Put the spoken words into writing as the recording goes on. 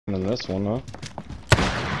in this one, huh?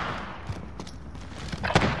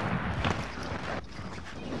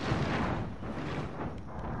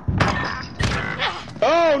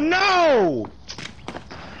 Oh no!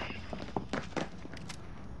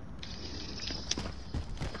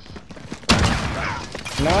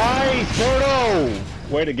 Nice, Birdo!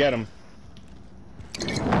 Way to get him.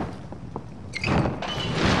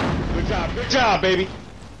 Good job, baby.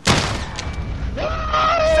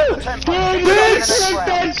 Oh! Dude, clip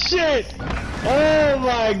that shit! Oh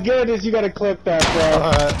my goodness, you gotta clip that,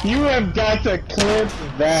 bro. You have got to clip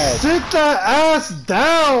that. Sit that ass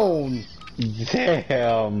down!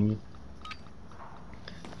 Damn.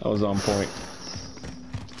 That was on point.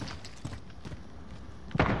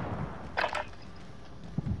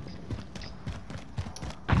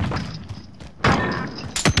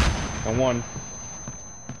 And one.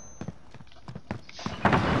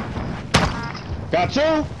 Got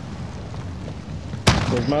two.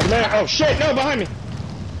 Where's my man? Oh shit, no, behind me.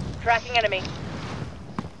 Tracking enemy.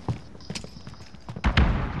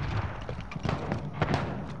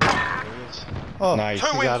 Oh, nice.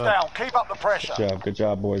 2 wins down. Keep up the pressure. Good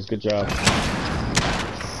job, boys. Good job.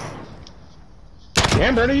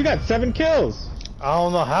 Damn, Bernie, you got 7 kills. I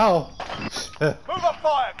don't know how. Move up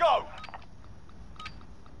fire. Go.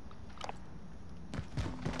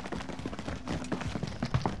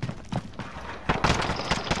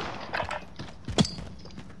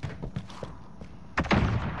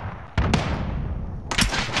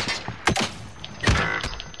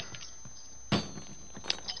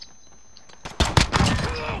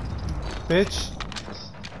 Bitch.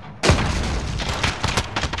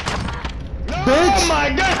 No! Bitch! Oh my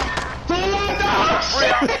god!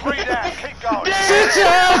 Three down. Keep going. Sit your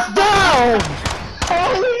ass down!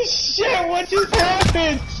 Holy shit, what just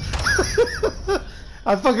happened?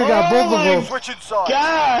 I fucking got both of them. Switching sides.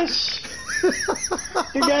 Gosh!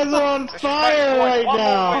 You guys are on fire right One more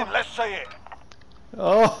now. win. Let's see it.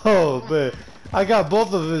 Oh, man. I got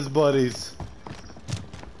both of his buddies.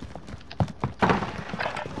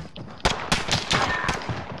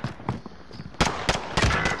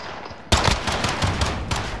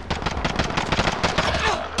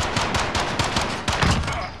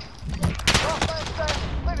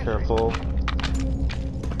 Careful.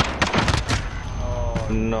 Oh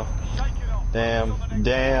no.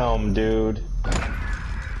 Damn, dude.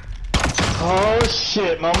 Oh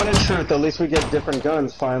shit, moment of truth. At least we get different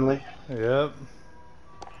guns finally. Yep.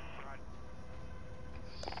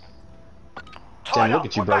 Damn, look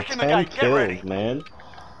at you, bro. 10 kills, man.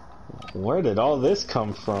 Where did all this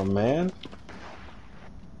come from, man?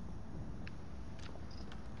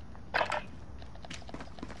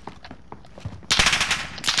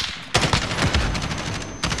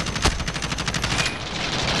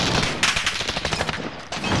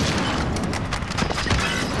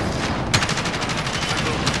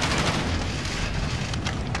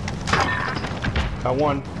 Got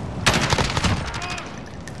one.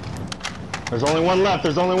 There's only one left.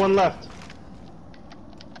 There's only one left.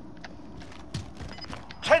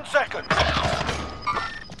 10 seconds.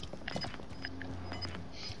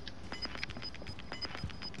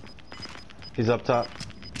 He's up top.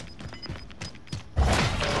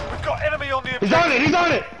 We've got enemy on the objective. He's on it. He's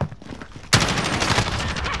on it.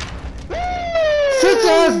 Sit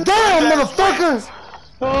your ass down, motherfucker!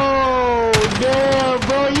 Oh, damn,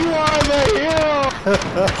 bro. You are the hero.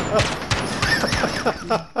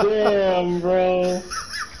 Damn, bro.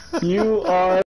 You are